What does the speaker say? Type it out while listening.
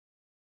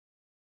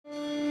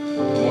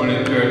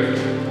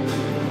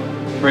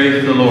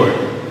Praise the Lord.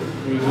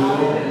 This is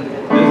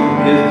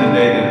the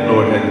day that the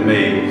Lord has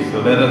made,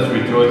 so let us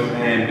rejoice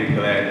and be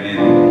glad in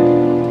it.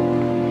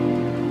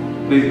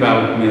 Please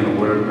bow with me in a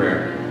word of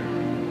prayer.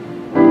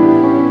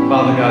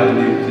 Father God, in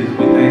the name of Jesus,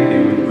 we thank you,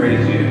 we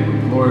praise you, and we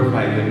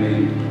glorify your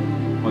name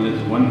on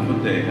this wonderful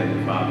day,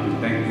 Heavenly Father. We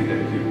thank you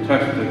that you've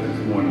touched us this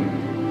morning.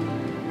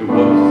 You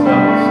woke us up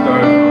and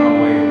started on our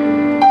way.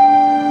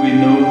 We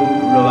know,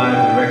 realize,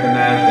 and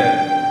recognize that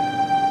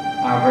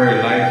our very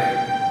life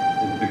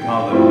is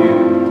because of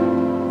you.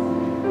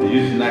 The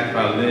use and act of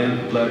our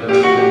limbs, blood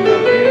running in our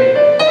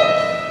veins,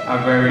 our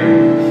very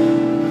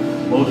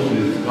motion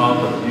is because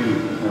of you,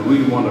 and we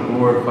want to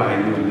glorify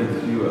you and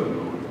lift you up,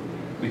 Lord.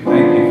 We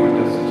thank you for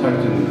just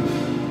touching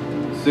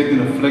the sick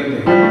and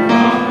afflicted, Heavenly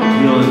Father,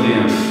 healing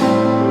them,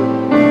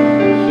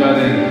 shut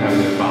in,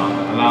 Heavenly Father,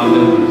 allow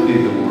them to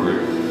receive the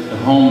word, the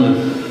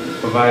homeless,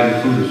 providing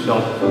food and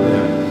shelter for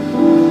them.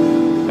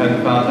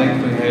 Heavenly Father, thank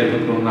you for your head.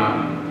 Look on our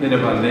head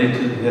of our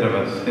nation, head of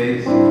our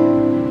states,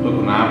 look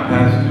on our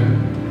pastor.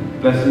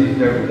 Bless each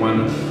and every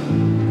one of us.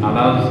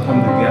 Allow us to come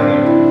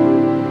together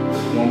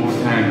one more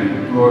time to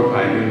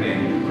glorify your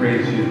name, to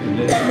praise you, to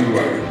lift you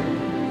up.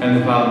 And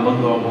Father, look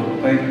over,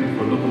 thank you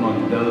for looking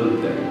on those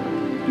that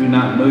do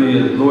not know you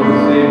as Lord and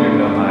Savior in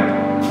their life.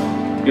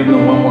 Give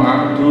them one more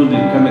opportunity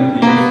to come into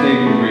your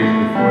saving grace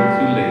before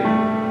it's too late.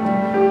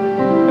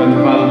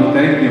 Heavenly Father, we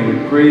thank you and we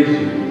praise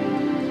you.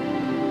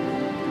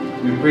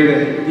 We pray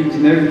that each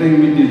and everything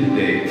we do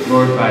today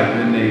glorifies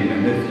your name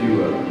and lift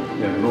you up,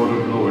 the Lord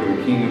of Lords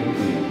and King of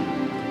Kings.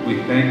 We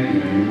thank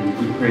you and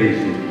we praise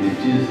you. In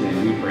Jesus' name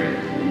we pray.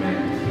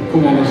 Amen.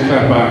 Come on, let's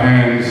clap our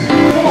hands.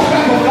 Come on,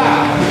 clap them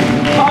loud.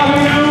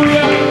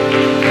 Hallelujah.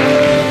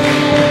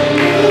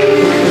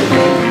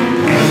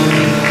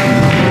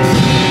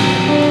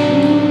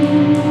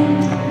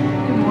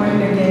 Good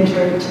morning again,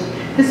 church.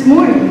 This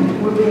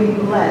morning we're being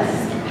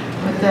blessed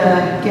with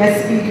a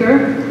guest speaker,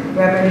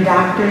 Reverend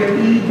Dr.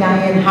 E.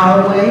 Diane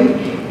Holloway,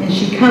 and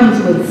she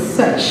comes with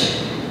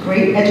such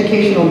great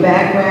educational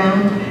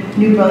background.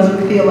 New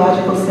Brunswick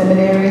Theological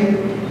Seminary.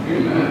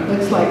 Amen.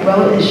 Looks like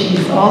relevant.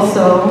 She's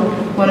also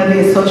one of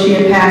the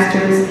associate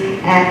pastors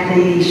at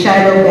the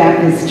Shiloh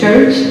Baptist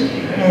Church.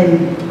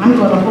 And I'm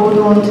going to hold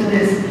on to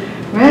this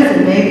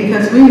resume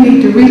because we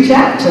need to reach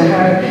out to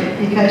her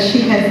because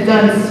she has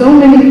done so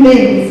many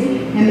things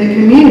in the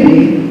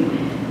community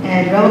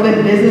and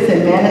relevant business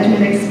and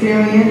management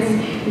experience.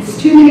 It's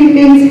too many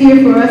things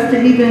here for us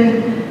to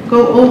even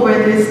go over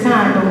at this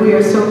time, but we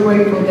are so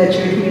grateful that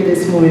you're here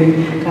this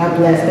morning. God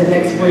bless. The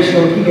next voice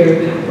you'll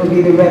hear will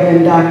be the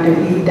Reverend Dr.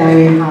 E.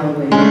 Diane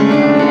Holloway.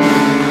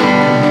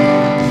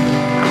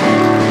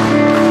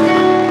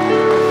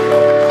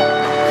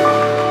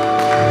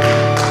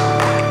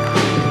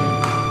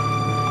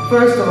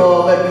 First of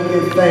all, let me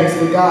give thanks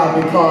to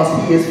God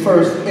because He is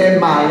first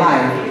in my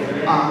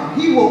life.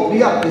 He woke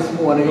me up this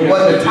morning. It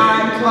wasn't a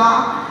time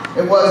clock.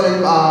 It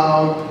wasn't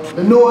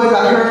the noise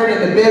I heard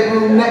in the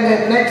bedroom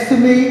next to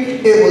me.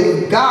 It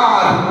was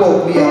God who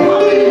woke me up. How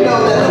many know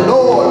that the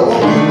Lord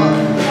woke me up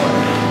this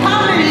morning? How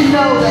many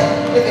know that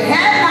if it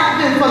had not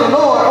been for the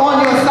Lord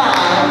on your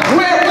side,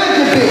 where would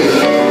you be?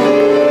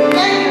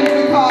 Thank you,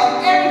 because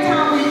every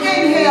time we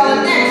inhale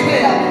and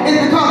exhale, it's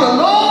because the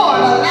Lord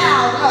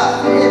allows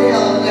us to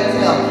inhale and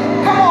exhale.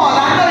 Come on,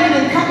 I know you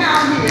didn't come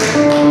out here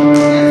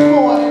this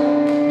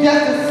morning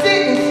just to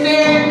sit and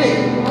stare at me.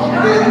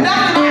 There's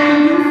nothing I can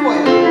do for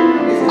you.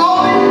 It's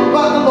only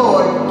but the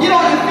Lord. Get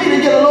on your feet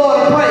and give the Lord a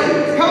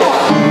praise. Come on.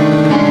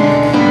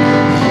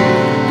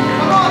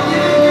 Come on,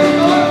 give the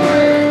Lord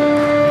praise.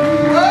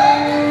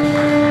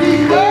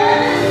 He's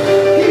worthy.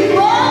 He's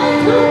worthy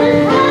to be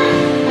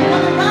praised.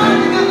 From the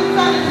rising of the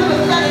sun to the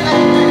setting of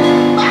the sun.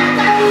 My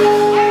God.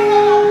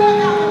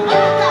 My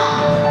God.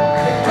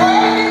 It's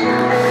worthy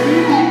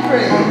to be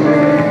praised.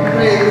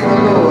 Praise the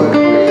Lord.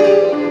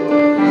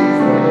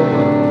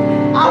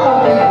 I won't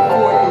be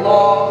before you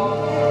long.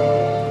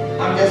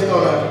 I'm just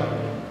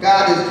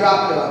God has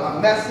dropped a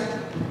message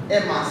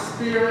in my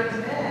spirit.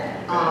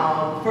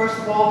 First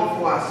of all,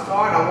 before I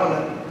start, I want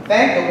to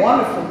thank the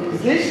wonderful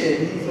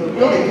musician. He's a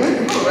really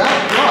good round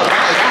of applause.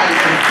 My God, he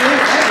can sing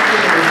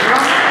everything in his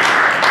drum.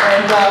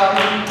 And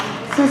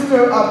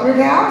Sister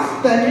Brighouse,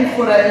 thank you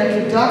for that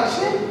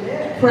introduction.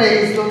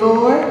 Praise the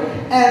Lord.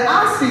 And I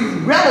see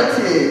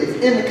relatives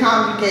in the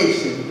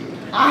congregation.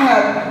 I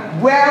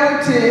have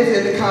relatives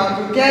in the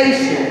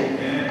congregation.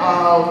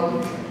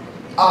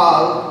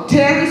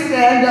 Terry,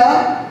 stand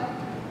up.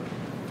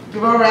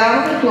 Give her a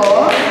round of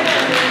applause.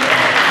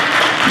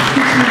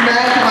 She's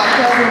married to my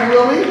cousin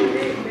Willie.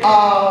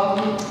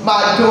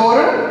 My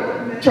daughter,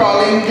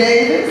 Charlene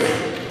Davis.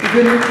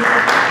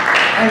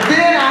 And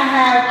then I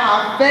have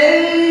our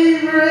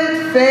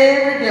favorite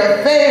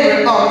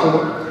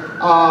uncle,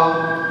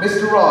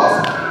 Mr. Ross.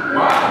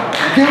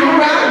 Wow. Give him a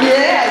round.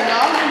 Yeah,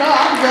 y'all know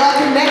I'm well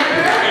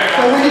connected.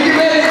 So when you get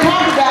ready to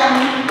talk about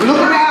me, look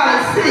around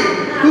and see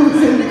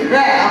who's in the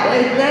crowd.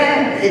 Amen.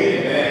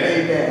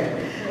 Amen.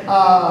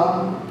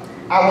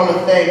 I want to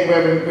thank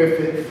Reverend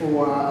Griffith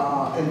for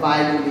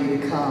inviting me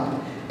to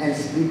come and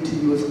speak to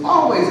you. It's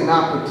always an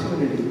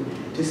opportunity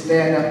to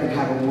stand up and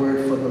have a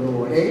word for the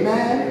Lord.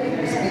 Amen?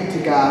 And speak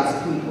to God's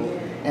people.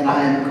 And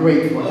I am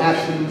grateful,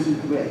 absolutely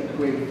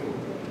grateful.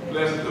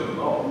 Bless the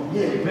Lord.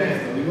 Yeah,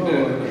 bless the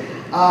Lord.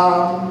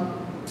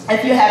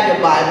 If you have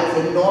your Bibles,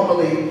 and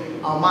normally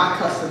my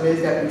custom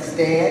is that we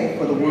stand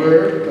for the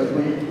word, because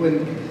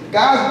when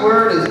God's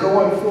word is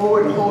going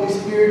forward, the Holy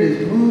Spirit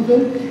is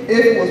moving.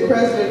 If it was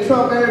President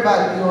Trump,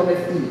 everybody would be on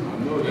their feet. I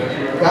know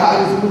that's right. God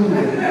is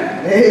moving.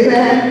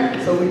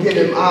 Amen. So we give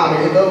him honor,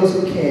 and those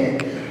who can.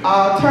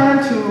 Turn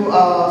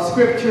to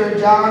scripture,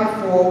 John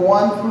 4,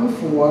 1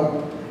 through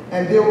 4.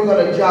 And then we're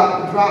going to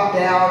drop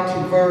down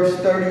to verse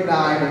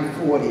 39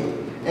 and 40.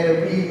 And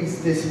it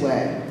reads this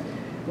way.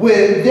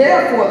 When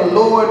therefore the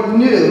Lord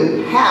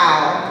knew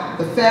how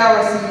the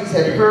Pharisees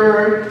had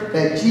heard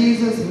that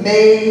Jesus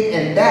made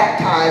and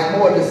baptized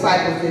more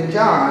disciples than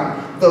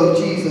John, though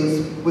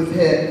Jesus with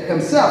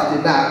himself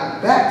did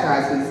not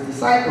baptize, his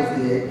disciples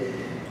did,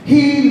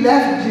 he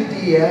left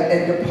Judea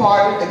and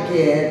departed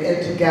again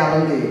into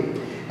Galilee.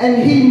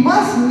 And he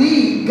must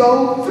need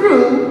go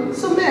through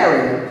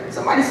Samaria.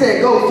 Somebody say,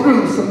 go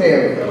through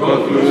Samaria.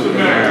 Go through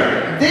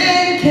Samaria.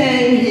 Then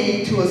came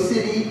he to a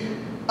city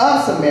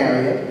of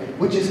Samaria,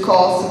 which is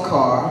called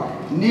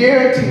Sychar,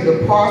 near to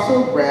the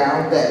parcel of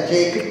ground that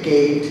Jacob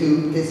gave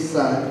to his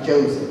son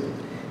Joseph.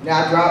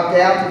 Now drop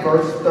down to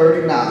verse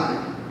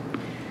 39.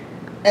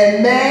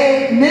 And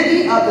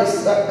many of the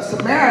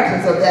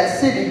Samaritans of that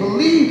city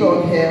believed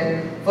on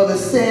him for the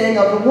saying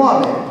of the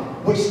woman,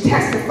 which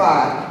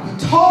testified,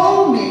 he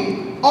told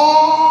me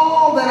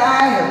all that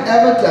I have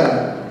ever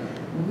done.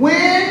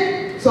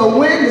 When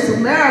the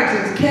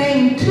Samaritans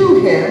came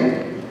to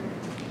him,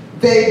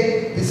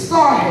 they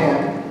besought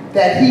him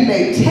that he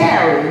may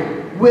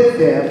tarry with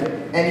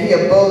them, and he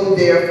abode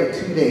there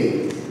for 2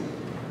 days.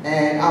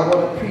 And I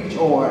want to preach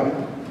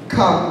on,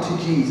 come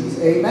to Jesus.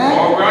 Amen?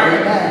 All right.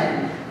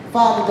 Amen.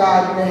 Father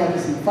God, you may have a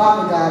seat.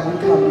 Father God, we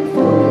come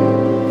before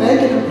you,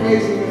 thanking and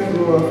praising you and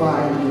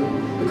glorifying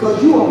you,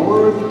 because you are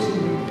worthy to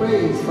be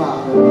praised,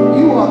 Father.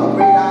 You are the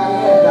great I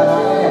am that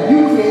I am.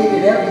 You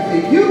created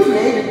everything. You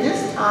created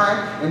this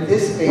time and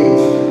this space.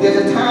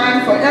 There's a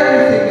time for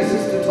everything, the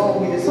sister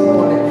told me this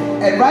morning.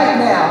 And right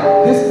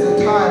now, this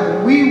is a time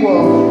when we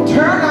will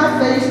turn our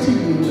face to you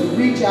and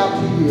reach out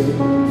to you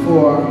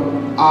for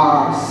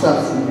our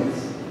sustenance.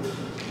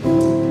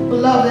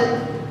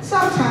 Beloved,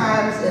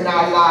 sometimes in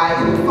our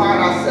lives we find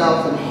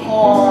ourselves in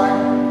hard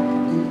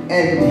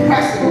and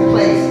depressing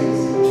places.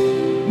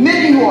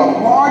 Many who are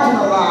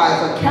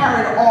marginalized are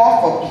carried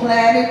off or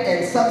planted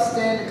in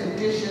substandard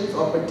conditions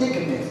or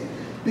predicaments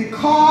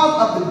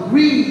because of the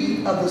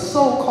greed of the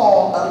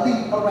so-called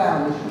elite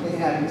around us. You may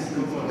have your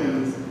seats,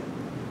 please.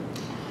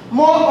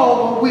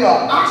 Moreover, we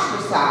are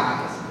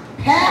ostracized,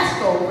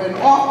 passed over, and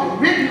often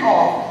written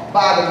off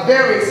by the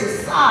very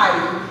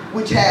society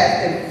which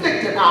has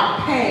inflicted our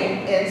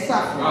pain and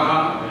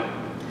suffering.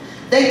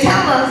 They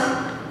tell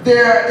us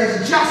there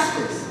is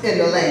justice in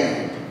the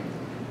land,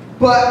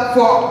 but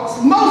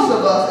for most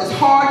of us, it's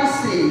hard to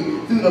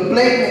see through the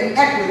blatant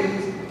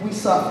inequities we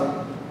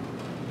suffer.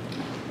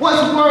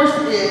 What's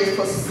worse is,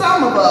 for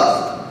some of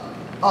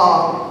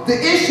us, the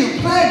issue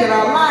plaguing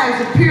our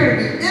lives appear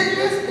to be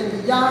endless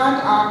and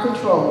beyond our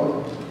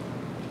control.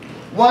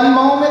 One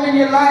moment in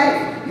your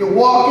life, you're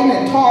walking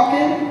and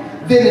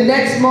talking, then the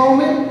next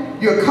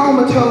moment, you're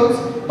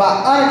comatose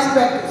by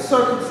unexpected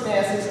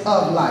circumstances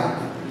of life.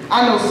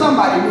 I know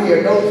somebody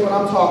here knows what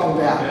I'm talking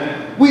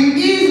about. We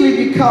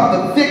easily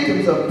become the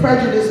victims of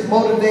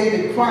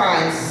prejudice-motivated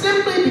crimes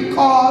simply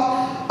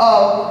because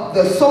of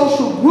the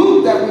social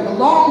group that we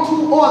belong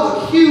to or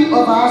the hue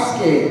of our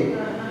skin.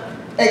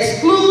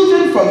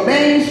 Exclusion from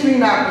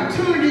mainstream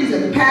opportunities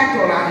impact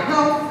on our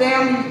health,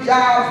 family,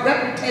 jobs,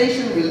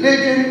 reputation,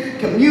 religion,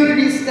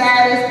 community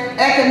status,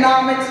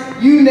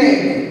 economics, you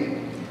name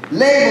it.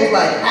 Labels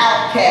like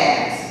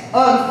outcast,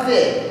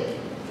 unfit,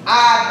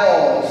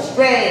 eyeball,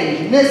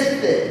 strange,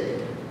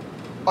 misfit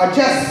are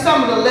just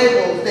some of the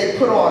labels they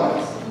put on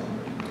us.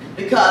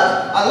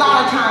 Because a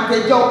lot of times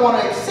they don't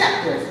want to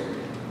accept us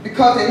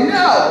because they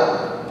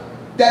know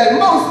that in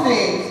most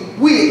things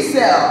we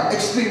excel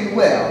extremely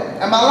well.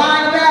 Am I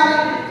lying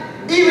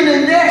about it? Even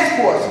in their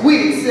sports,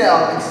 we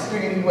excel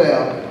extremely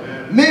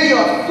well. Many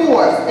are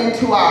forced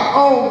into our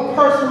own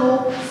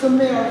personal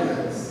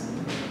Samarias.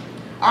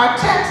 Our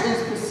text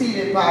is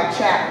preceded by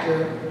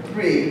chapter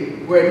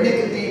 3, where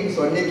Nicodemus,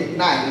 or Nick at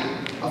Night,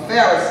 a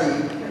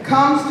Pharisee,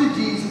 comes to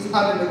Jesus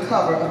under the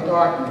cover of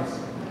darkness.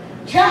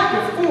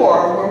 Chapter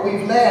 4, where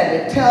we've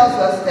landed, tells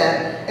us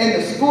that in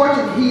the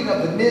scorching heat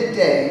of the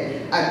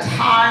midday, a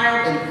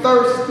tired and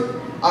thirsty,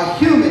 a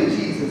human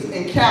Jesus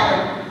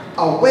encountered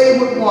a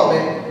wayward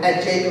woman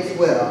at Jacob's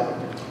well,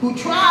 who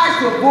tries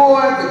to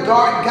avoid the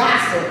dark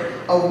gossip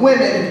of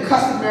women who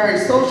customarily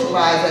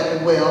socialize at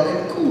the well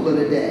in the cool of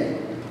the day.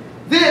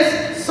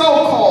 This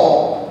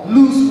so-called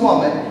loose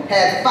woman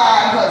had 5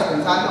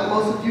 husbands. I know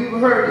most of you have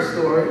heard the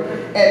story.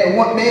 And the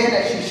one man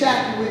that she's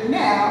shacking with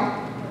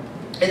now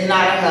is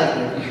not her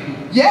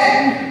husband.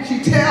 Yet,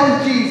 she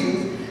tells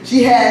Jesus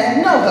she has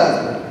no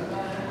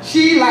husband.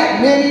 She,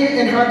 like many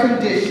in her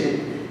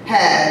condition,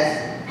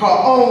 has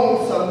her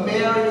own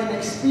Samaritan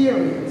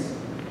experience.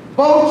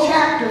 Both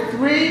chapter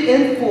 3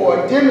 and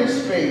 4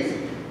 demonstrates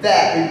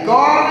that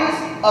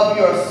regardless of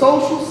your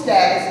social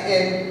status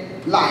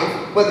in life,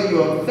 whether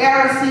you're a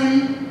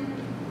Pharisee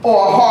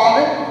or a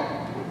harlot,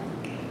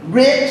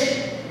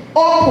 rich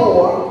or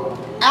poor,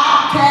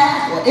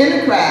 outcast or in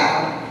the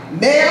crowd,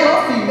 male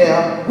or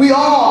female, we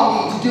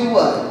all need to do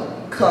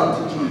what?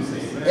 Come to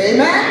Jesus.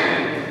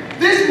 Amen?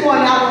 This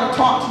morning I want to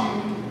talk to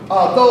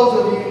you, those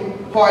of you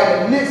who are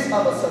in the midst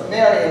of a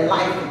Samaritan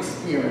life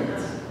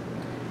experience.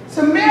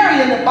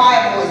 Samaria in the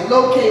Bible is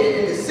located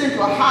in the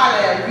central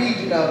highland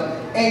region of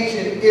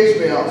ancient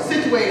Israel,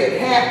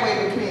 situated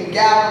halfway between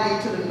Galilee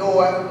to the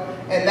north,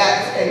 and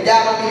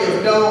Galilee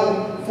is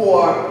known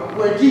for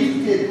where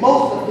Jesus did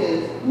most of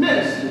his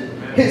ministry,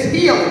 his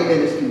healing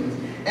ministries.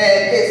 And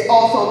it's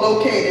also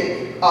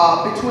located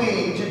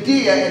between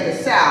Judea and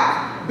the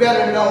south,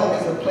 better known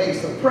as a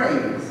place of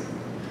praise.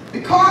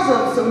 Because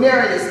of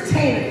Samaria's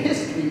tainted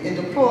history and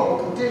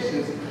deplorable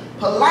conditions,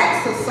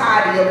 polite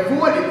society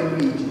avoided the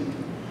region.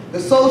 The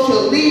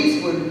social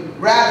elites would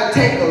rather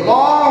take the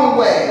long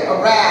way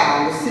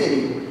around the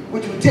city,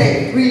 which would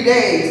take 3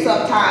 days,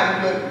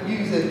 sometimes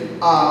using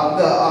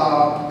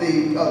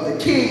the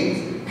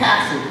King's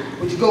Passage,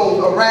 which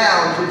goes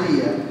around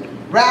Judea,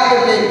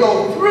 rather than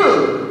go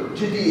through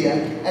Judea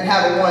and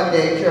have a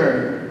one-day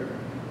journey.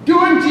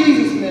 During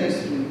Jesus'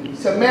 ministry,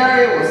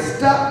 Samaria was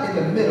stuck in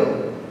the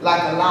middle,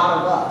 like a lot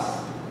of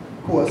us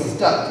who are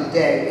stuck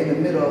today in the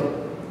middle of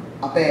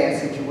a bad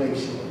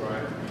situation.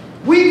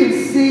 We can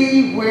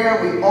see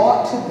where we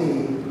ought to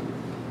be,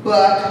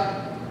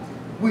 but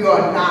we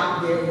are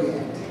not there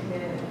yet.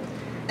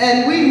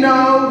 And we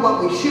know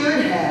what we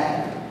should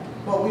have,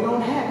 but we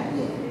don't have it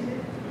yet.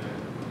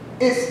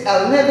 It's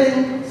a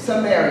living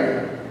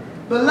Samaria.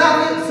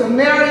 Beloved,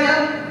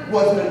 Samaria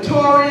was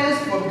notorious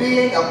for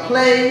being a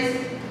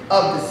place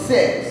of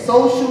dissent,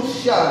 social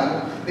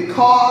shun,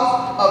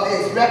 because of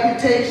its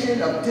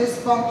reputation of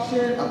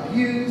dysfunction,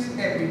 abuse,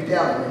 and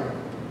rebellion.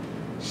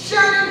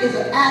 Shunning is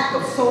an act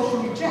of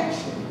social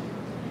rejection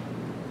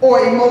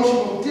or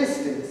emotional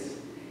distance.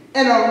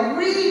 In a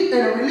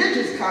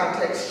religious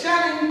context,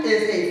 shunning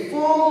is a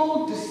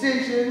formal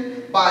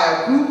decision by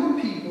a group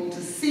of people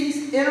to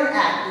cease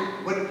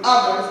interacting with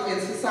others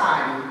in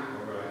society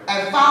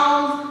and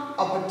follows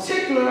a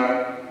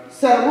particular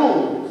set of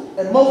rules,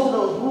 and most of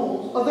those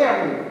rules are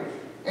their rules.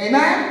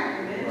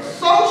 Amen?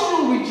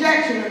 Social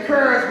rejection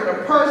occurs when a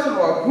person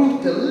or a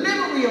group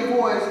deliberately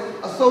avoids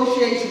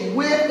association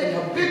with and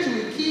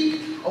habitually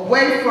keep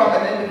away from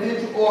an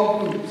individual or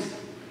groups.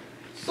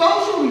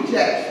 Social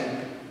rejection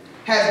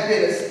has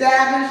been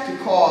established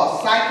to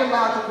cause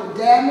psychological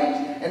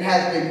damage and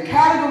has been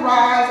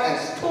categorized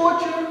as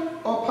torture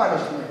or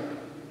punishment.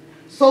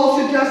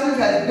 Social justice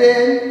has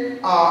been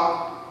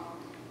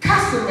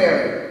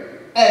customary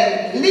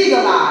and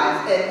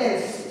legalized and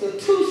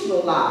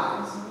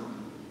institutionalized.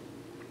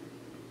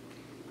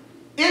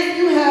 If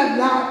you have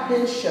not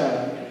been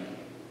shunned,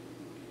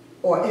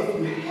 or if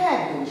you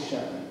have been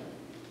shunned,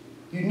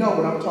 you know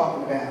what I'm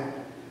talking about.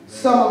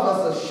 Some of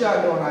us are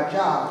shunned on our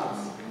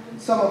jobs.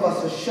 Some of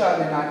us are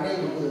shunned in our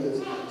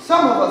neighborhoods.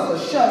 Some of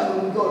us are shunned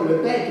when we go to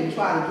the bank and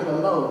try to get a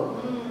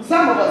loan.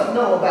 Some of us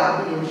know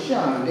about being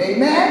shunned.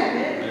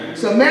 Amen?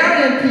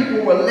 Samaritan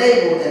people were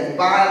labeled as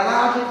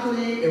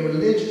biologically and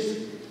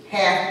religious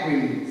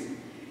half-breeds.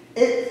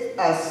 It's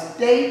a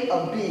state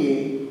of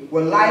being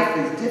where life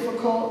is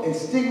difficult and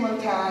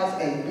stigmatized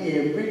as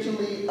being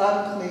ritually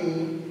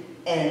unclean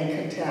and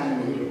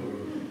contaminated.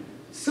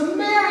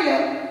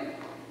 Samaria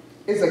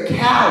is a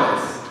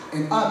callous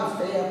and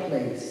unfair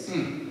place.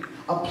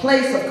 A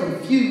place of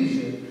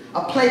confusion,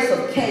 a place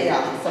of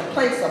chaos, a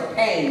place of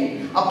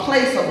pain, a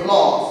place of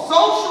loss.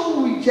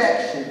 Social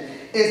rejection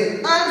is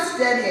an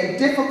unsteady and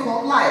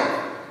difficult life.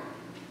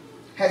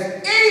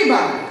 Has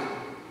anybody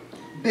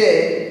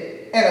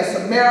been in a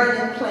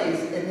Samaritan place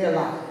in their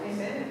life?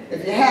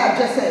 If you have,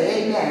 just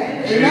say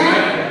amen.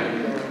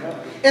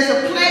 Amen? It's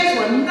a place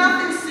where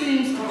nothing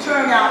seems to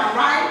turn out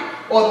right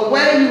or the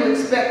way you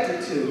expect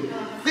it to.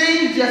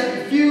 Things just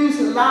refuse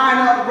to line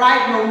up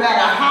right no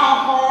matter how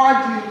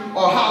hard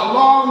or how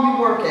long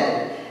you work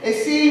at it.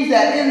 It seems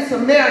that in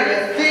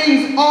Samaria,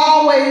 things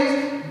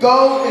always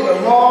go in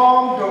the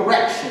wrong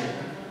direction.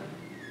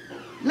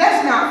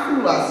 Let's not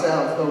fool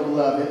ourselves, though,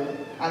 beloved.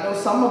 I know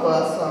some of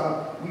us,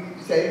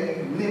 we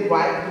say we live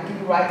right, we do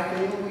the right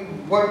thing,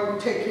 we work, we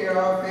take care of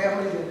our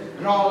families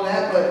and all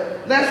that,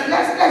 but let's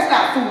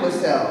not fool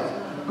ourselves.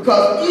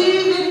 Because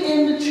even in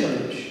the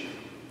church,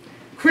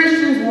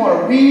 Christians want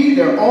to read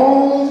their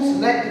own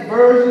selected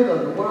version of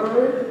the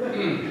word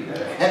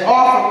and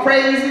offer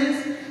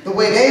praises the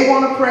way they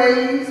want to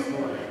praise,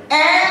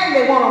 and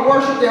they want to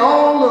worship their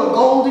own little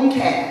golden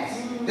calves,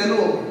 their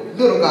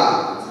little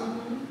gods.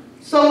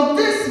 So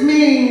this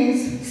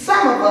means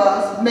some of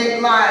us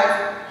make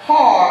life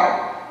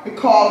hard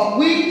because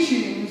we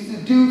choose to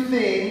do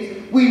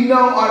things we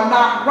know are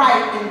not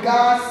right in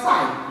God's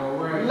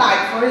sight.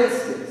 Like, for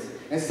instance,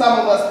 And some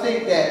of us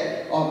think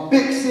that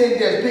big sin,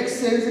 there's big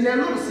sins and there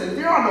are little sins.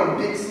 There are no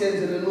big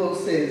sins and little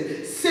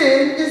sins.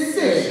 Sin is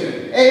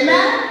sin.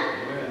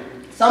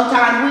 Amen?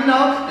 Sometimes we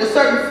know there's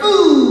certain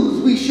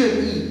foods we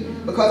shouldn't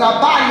eat because our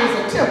body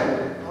is a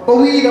temple, but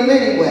we eat them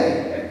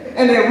anyway,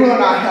 and they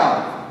ruin our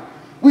health.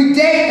 We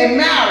date and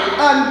marry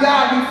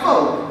ungodly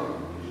folk.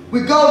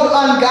 We go to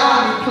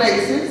ungodly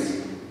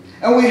places,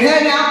 and we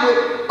hang out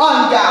with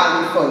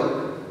ungodly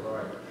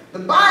folk. The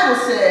Bible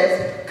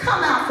says,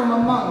 come out from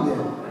among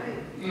them.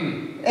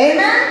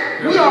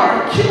 Amen? We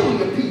are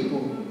peculiar people.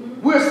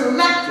 We're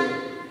selected.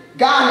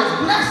 God has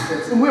blessed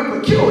us, and we're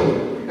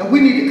peculiar, and we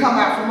need to come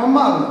out from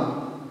among them.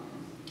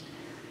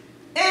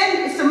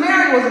 And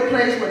Samaria was a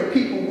place where the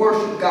people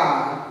worshiped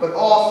God, but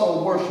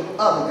also worshiped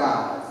other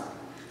gods.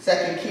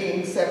 2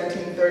 Kings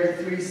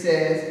 17:33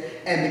 says,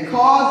 and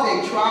because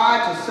they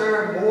tried to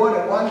serve more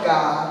than one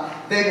God,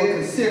 they were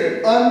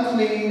considered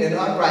unclean and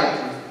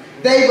unrighteous.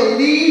 They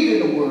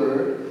believed in the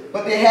word,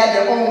 but they had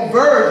their own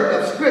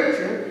version of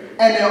scripture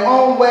and their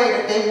own way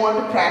that they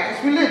wanted to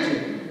practice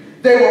religion.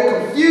 They were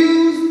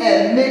confused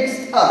and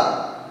mixed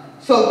up.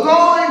 So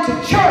going to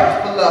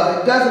church,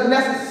 beloved, doesn't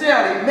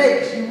necessarily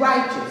make you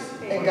righteous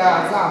in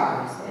God's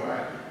eyes.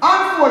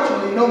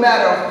 Unfortunately, no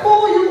matter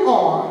who you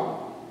are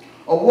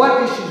or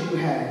what issues you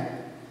have,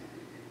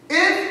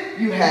 if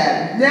you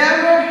have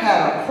never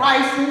had a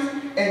crisis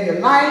in your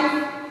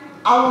life,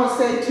 I want to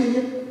say to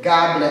you,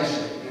 God bless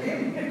you.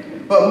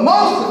 But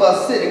most of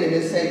us sitting in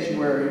this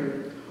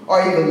sanctuary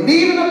are either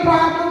leaving a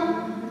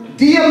problem,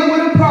 dealing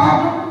with a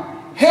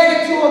problem,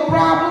 headed to a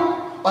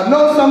problem, or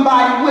know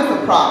somebody with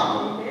a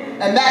problem.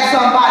 And that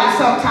somebody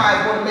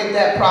sometimes want to make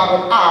that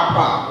problem our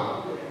problem.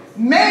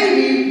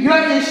 Maybe your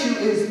issue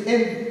is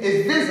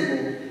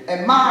visible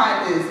and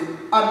mine is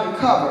under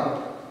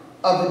cover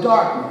of the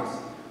darkness.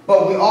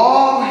 But we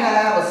all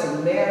have a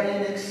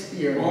Samaritan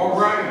experience. All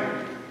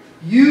right.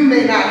 You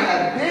may not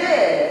have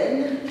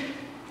been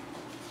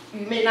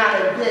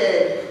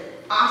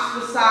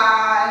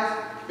ostracized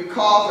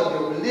because of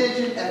your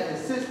religion,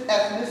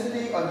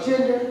 ethnicity, or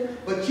gender,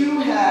 but you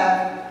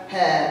have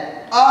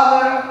had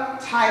other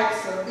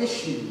types of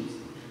issues.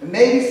 And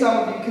maybe some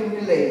of you can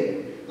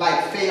relate,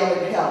 like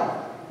failing health,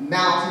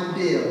 mounting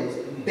bills,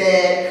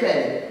 bad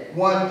credit,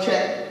 one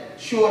check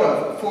short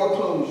of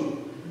foreclosure.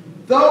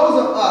 Those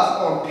of us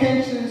on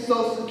pensions,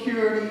 Social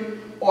Security,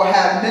 or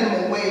have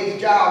minimum wage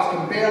jobs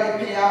can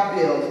barely pay our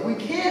bills. We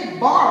can't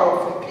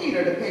borrow from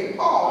Peter to pay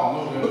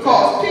Paul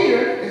because Peter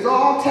is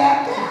all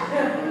tapped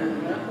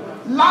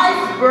out.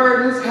 Life's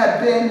burdens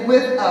have been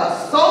with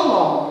us so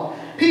long,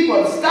 people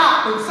have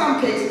stopped, in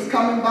some cases,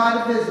 coming by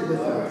to visit with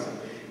us,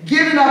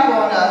 giving up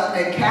on us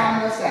and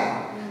counting us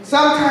out.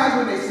 Sometimes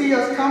when they see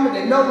us coming,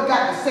 they know we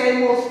got the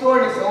same old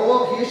story, and they say,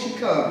 oh, here she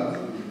comes.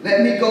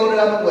 Let me go the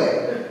other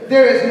way.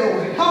 There is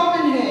no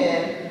helping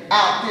hand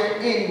out there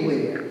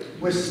anywhere.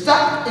 We're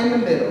stuck in the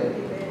middle.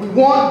 We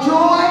want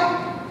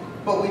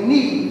joy, but we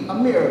need a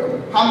miracle.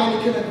 How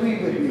many can agree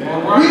with me?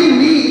 We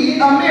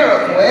need a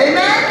miracle.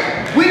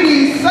 Amen? We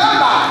need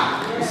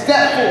somebody to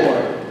step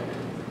forward.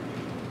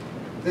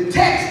 The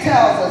text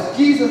tells us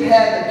Jesus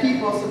had the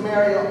people of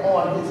Samaria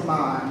on his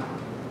mind.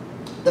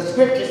 The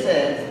scripture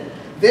says,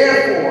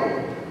 therefore,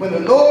 when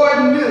the Lord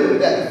knew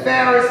that the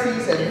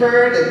Pharisees had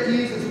heard that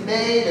Jesus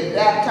made and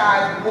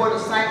baptized more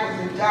disciples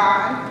than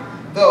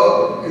John,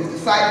 though his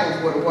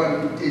disciples were the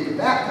ones who did the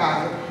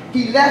baptizing,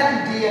 he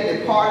left Judea and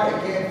departed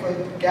again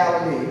for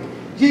Galilee.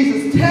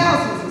 Jesus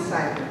tells his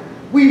disciples,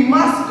 we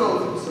must go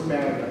through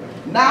Samaria.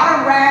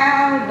 Not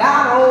around,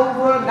 not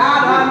over,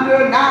 not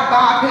under, not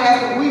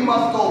bypass, but we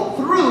must go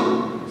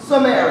through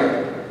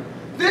Samaria.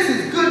 This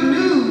is good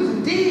news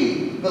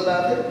indeed,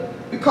 beloved,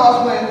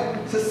 because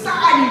when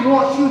society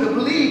wants you to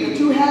believe that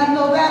you have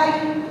no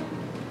value,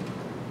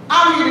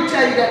 I'm here to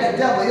tell you that the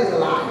devil is a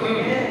liar.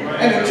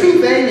 And the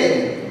truth ain't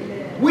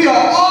in. We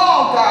are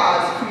all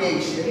God's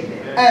creation.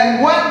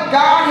 And what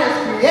God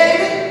has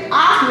created,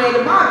 I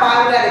created my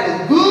Bible that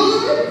it was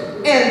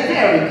good and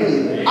very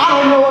good.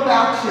 I don't know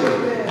about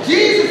you.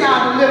 Jesus,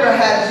 our deliverer,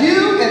 has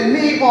you and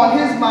me on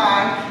his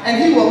mind,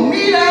 and he will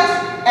meet us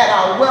at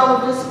our well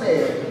of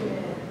despair.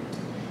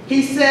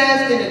 He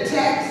says in the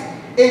text,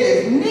 it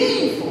is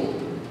needful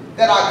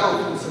that I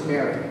go through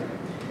Samaria.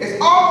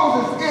 It's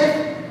almost as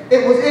if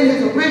it was in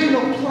his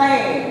original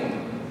plan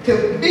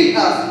to meet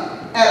us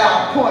at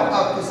our point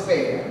of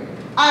despair.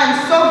 I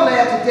am so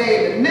glad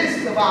today, in the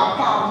midst of our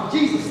problems,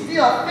 Jesus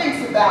still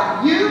thinks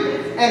about you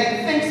and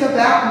he thinks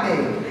about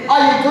me. Are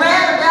you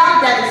glad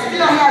about it, that he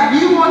still has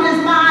you on his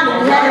mind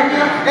and you have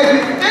him? If you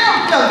still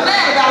feel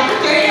glad about it,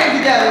 put your hands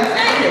together and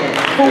thank him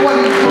for what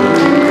he's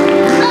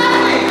doing.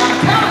 Nothing, I'm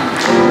telling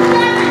you,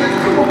 nothing is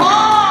too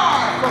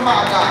hard for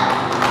my God.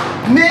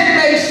 Men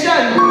may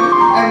shun you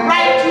and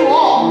write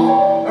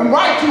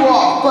you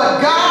off, but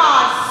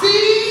God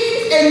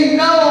sees and he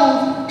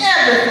knows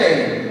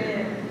everything.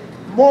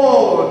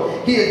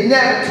 More, he is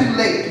never too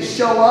late to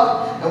show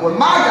up, and when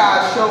my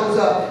God shows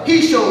up,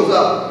 he shows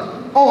up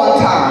on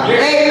time.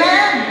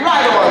 Amen?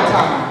 Right on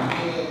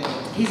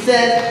time. He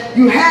says,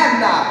 you have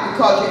not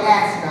because you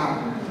ask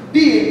not.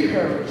 Be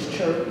encouraged, church.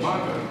 church.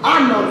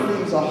 I know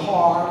things are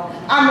hard.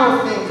 I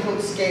know things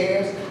look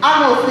scarce.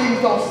 I know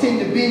things don't seem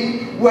to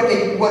be what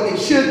they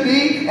should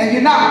be, and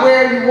you're not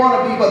where you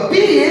want to be, but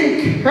be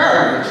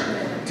encouraged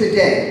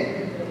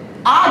today.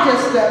 I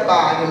just stepped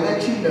by to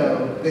let you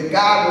know that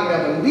God will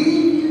never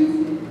leave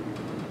you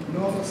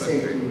nor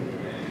forsake you.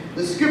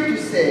 The scripture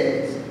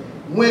says,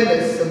 when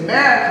the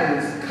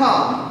Samaritans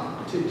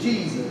come to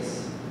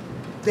Jesus,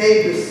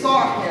 they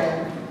besought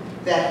him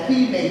that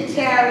he may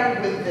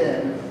tarry with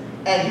them,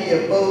 and he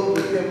abode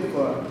with them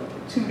for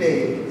 2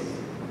 days.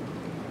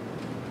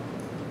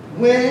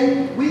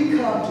 When we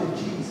come to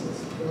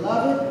Jesus,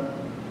 beloved,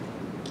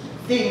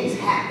 things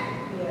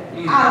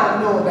happen. I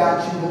don't know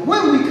about you, but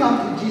when we come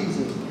to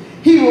Jesus,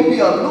 he will be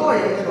a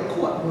lawyer in a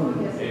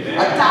courtroom,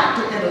 a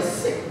doctor in a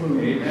sick room,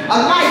 a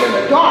light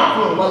in a dark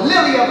room, a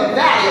lily of the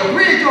valley, a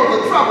bridge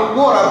over troubled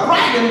water, a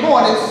bright and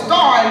morning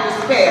star in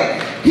despair.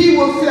 He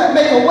will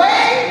make a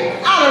way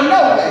out of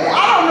no way.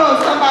 I don't know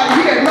if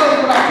somebody here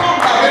knows what I'm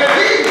talking about, but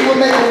Jesus will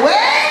make a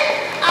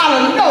way out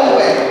of no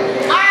way.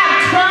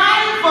 I've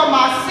tried for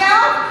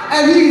myself,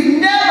 and he's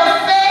never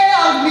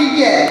failed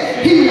me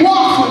yet. He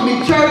walks with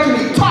me, church, and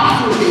he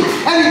talks with me,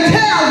 and he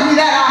tells me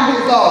that I'm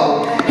his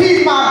own.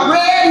 He's my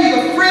bread, he's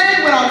a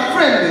friend when I'm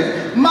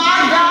friendless.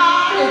 My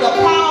God is a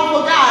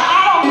powerful God.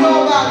 I don't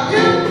know about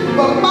you,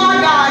 but my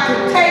God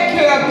can take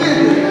care of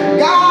business.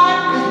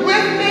 God is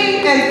with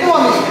me and for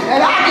me. And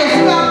I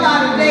just stopped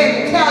by today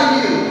to tell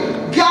you,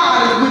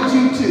 God is with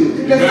you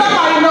too. Does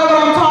somebody know what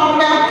I'm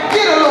talking about?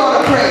 Give the Lord a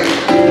praise.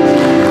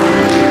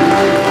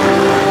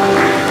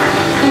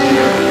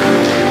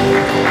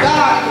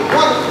 God is a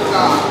wonderful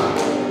God.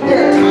 There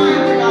are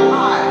times in our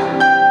lives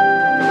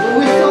when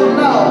we so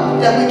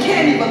low that we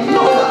can't even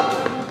look up.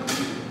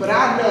 But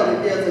I know that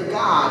there's a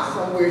God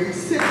somewhere. He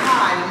sits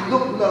high and he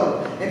looks low,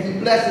 and he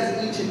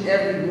blesses each and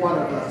every one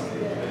of us.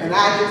 And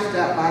I just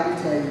stopped by to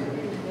tell you,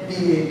 be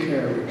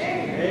encouraged.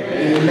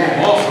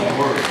 Amen. Awesome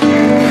word.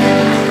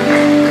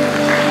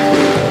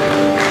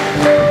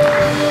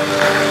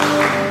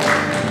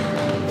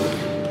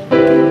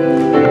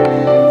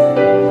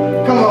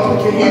 Come on,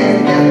 put your hands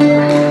together.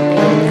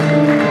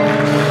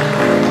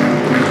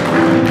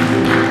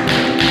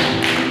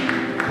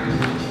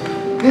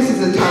 This is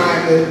a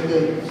time that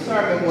the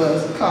sermon was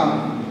come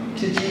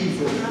to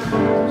Jesus.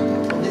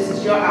 This is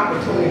your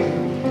opportunity.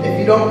 If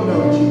you don't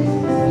know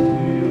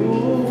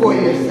Jesus for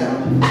yourself,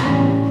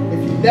 if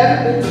you've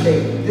never been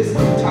saved, this is the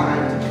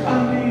time to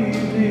come.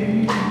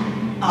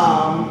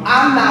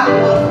 I'm not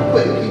one for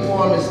putting people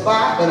on the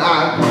spot, but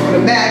I would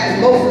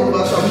imagine most of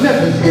us are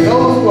members here.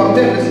 Those who are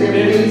members here,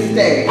 please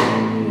stand.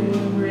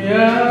 You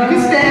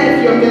can stand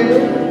if you're a member.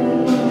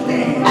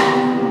 Stand.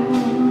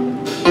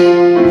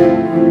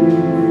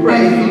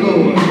 Praise the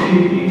Lord.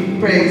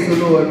 Praise the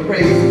Lord.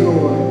 Praise the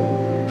Lord.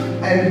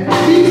 And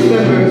these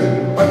members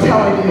are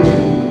telling you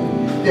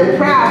they're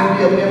proud to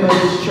be a member of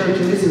this church,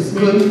 and this is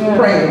good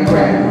praying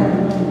ground.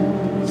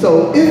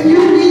 So if you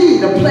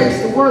need a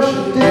place to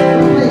worship, this is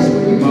the place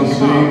where you can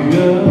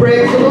come.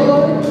 Praise the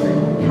Lord.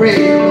 Praise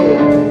the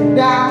Lord.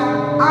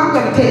 Now, I'm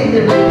going to take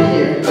liberty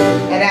here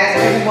and ask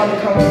everyone to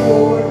come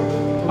forward.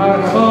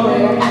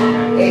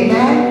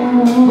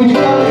 Amen. Would you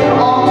come to the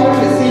altar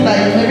to see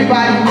like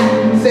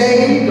everybody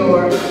saved,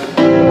 or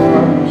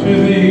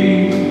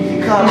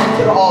you come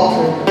to the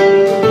altar to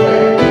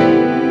pray?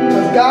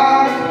 Because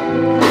God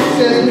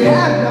says we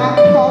have not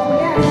because we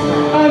ask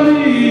not. I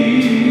need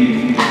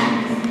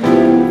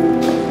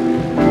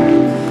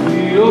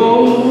you.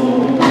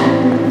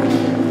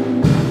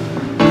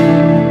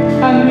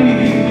 I need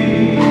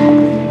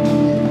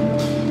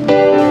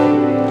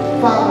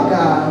Father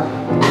God,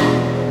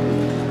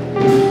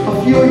 a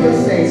few of your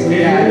saints are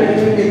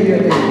gathered in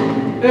your name.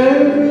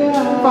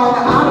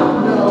 Father, I don't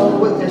know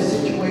what their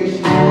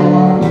situations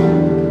are,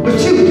 but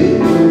you do.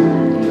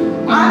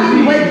 I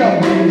didn't wake up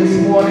this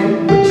morning,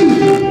 but you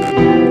do.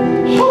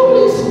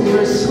 Holy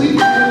Spirit, sweet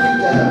heavenly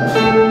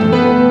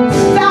dove,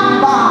 stop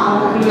by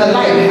the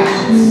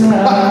lighthouse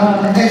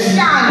and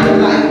shine your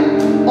light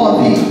on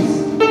these,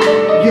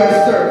 your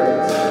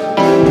servants.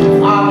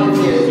 Father,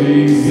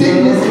 there's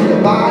sickness in the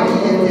body,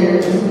 and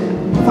there's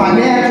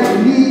financial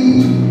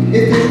need.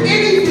 If there's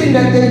anything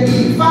that they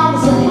need, Father,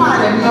 supply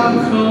their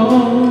needs.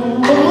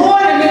 But more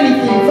than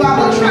anything,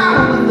 Father,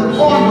 travel with them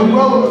on the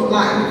road of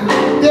life.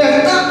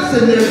 There's ups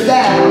and there's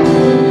downs.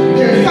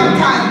 There's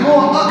sometimes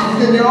more ups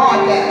than there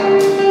are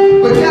downs.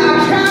 But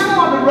God, travel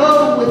on the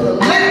road with them.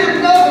 Let them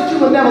know that you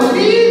will never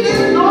leave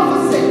them nor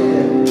forsake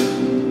them.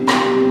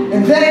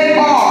 And they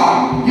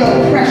are your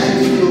precious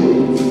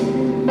jewels.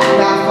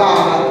 Now,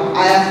 Father, I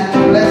ask that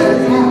you bless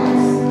this house.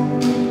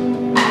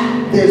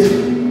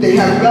 They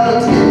have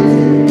relatives,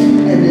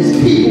 and there's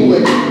people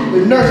in the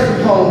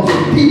nursing homes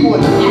and people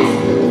in the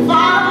hospital.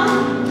 Father,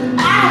 I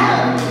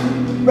have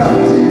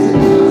relatives in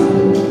the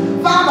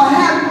hospital. Father,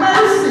 have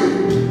mercy.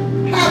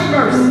 Have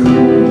mercy.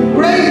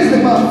 Raise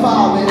them up,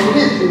 Father, and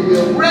if you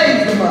will,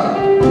 raise them up.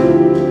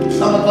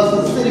 Some of us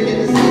are sitting in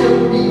the seat of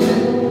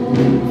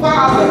grieving.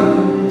 Father,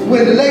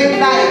 when late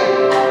night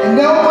and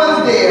no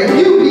one's there,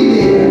 you be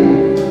there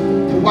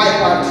to wipe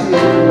our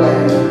tears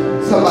away.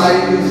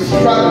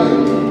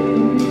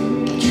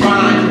 struggling,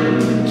 trying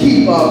to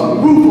keep a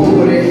roof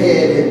over their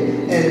head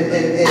and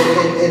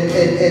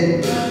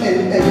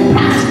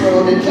prosper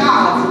on their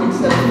jobs. And he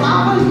said,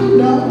 Father, you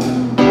know,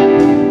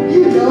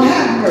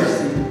 have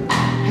mercy.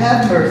 Have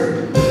mercy.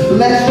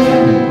 Bless your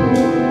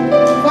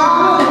people.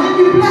 Father, when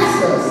you bless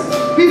us,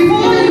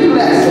 before you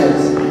bless us,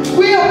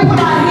 we'll put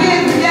our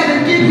hands together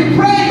and give you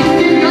praise,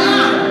 give you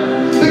honor.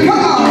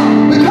 Because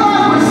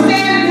we're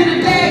standing here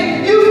today,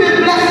 you've been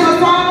blessing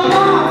us all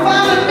along.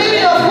 Father, many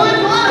of us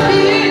wouldn't want to be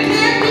here and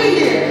can't be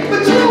here,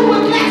 but you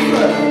will bless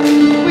us.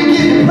 We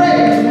give you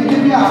praise, we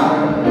give you honor.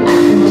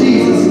 In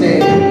Jesus'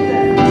 name.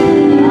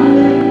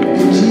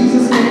 In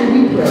Jesus' name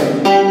we pray.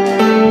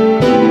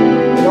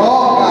 And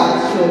all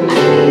God's children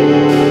say,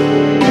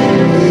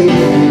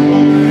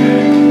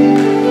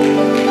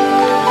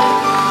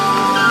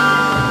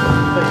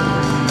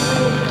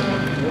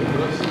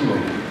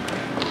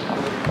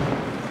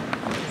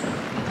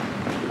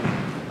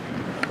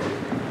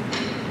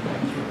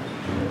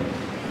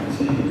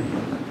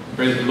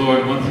 Praise the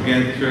Lord once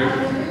again, church.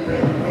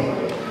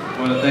 I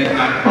want to thank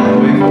Dr.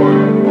 Holloway for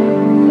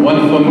a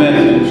wonderful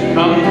message.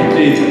 Come to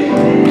Jesus.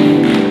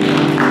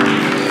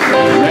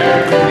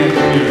 American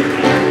history.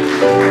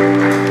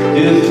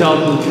 Jesus tells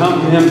us to come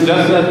to him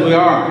just as we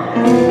are.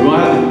 We don't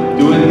have to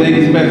do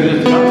anything special,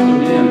 just come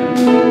to him.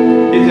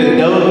 He said,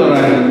 those that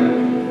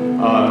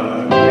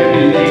are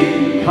heavy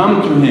laden, come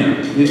to him.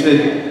 He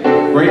said,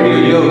 bring your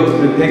yoke. He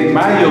said, take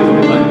my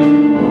yoke upon you.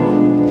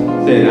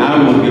 He said, I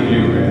will give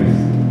you rest.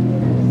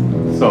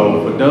 So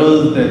for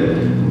those that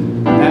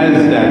has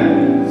that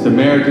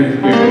Samaritan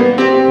spirit,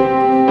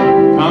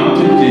 come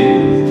to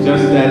Jesus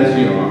just as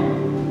you are.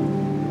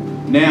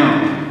 Now,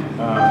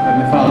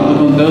 Heavenly Father,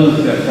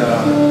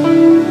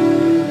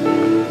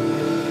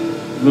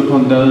 look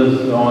on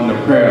those on the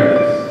prayer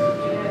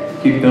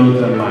list. Keep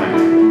those in mind.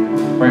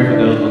 Pray for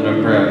those on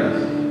their prayer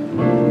list.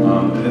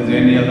 Is there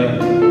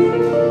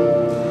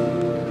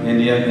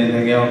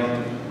anything else?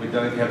 Would you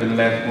like to have any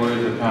last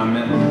words or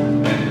comments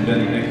and the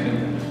benediction?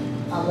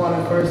 I want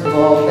to first of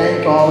all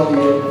thank all of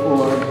you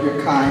for your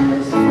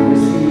kindness for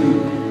receiving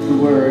the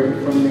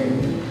word from me.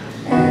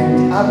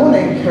 And I want to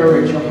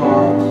encourage your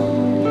heart.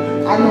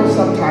 I know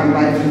sometimes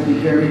life can be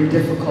very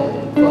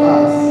difficult for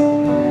us.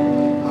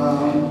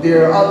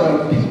 There are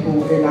other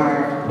people in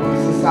our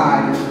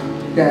society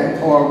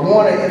that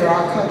want to enter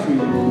our country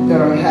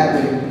that are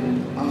having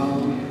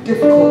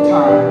difficult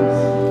times.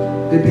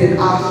 They've been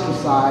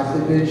ostracized,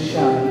 they've been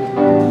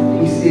shunned.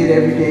 We see it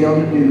every day on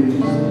the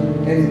news.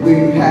 And we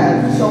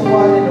have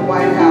someone in the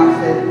White House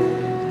that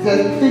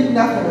doesn't think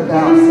nothing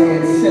about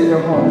saying send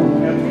her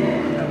home.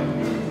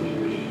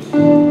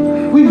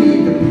 We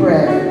need to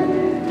pray.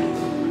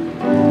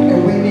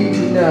 And we need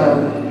to know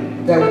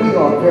that we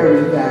are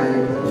very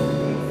valuable.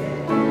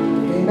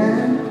 Amen?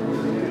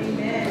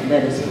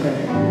 Let us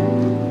pray.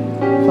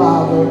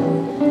 Father,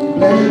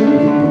 bless your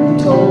people. You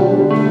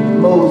told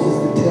Moses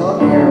to tell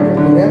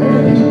Aaron, whenever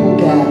the people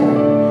gather,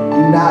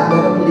 do not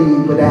let them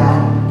leave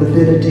without the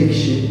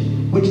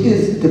benediction, which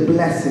is the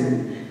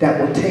blessing that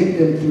will take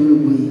them through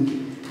the week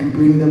and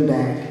bring them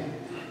back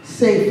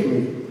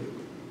safely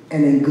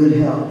and in good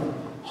health,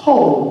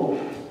 whole,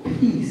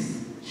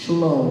 peace,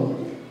 shalom,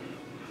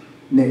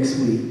 next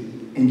week.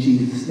 In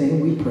Jesus' name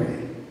we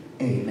pray.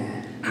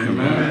 Amen.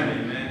 Amen.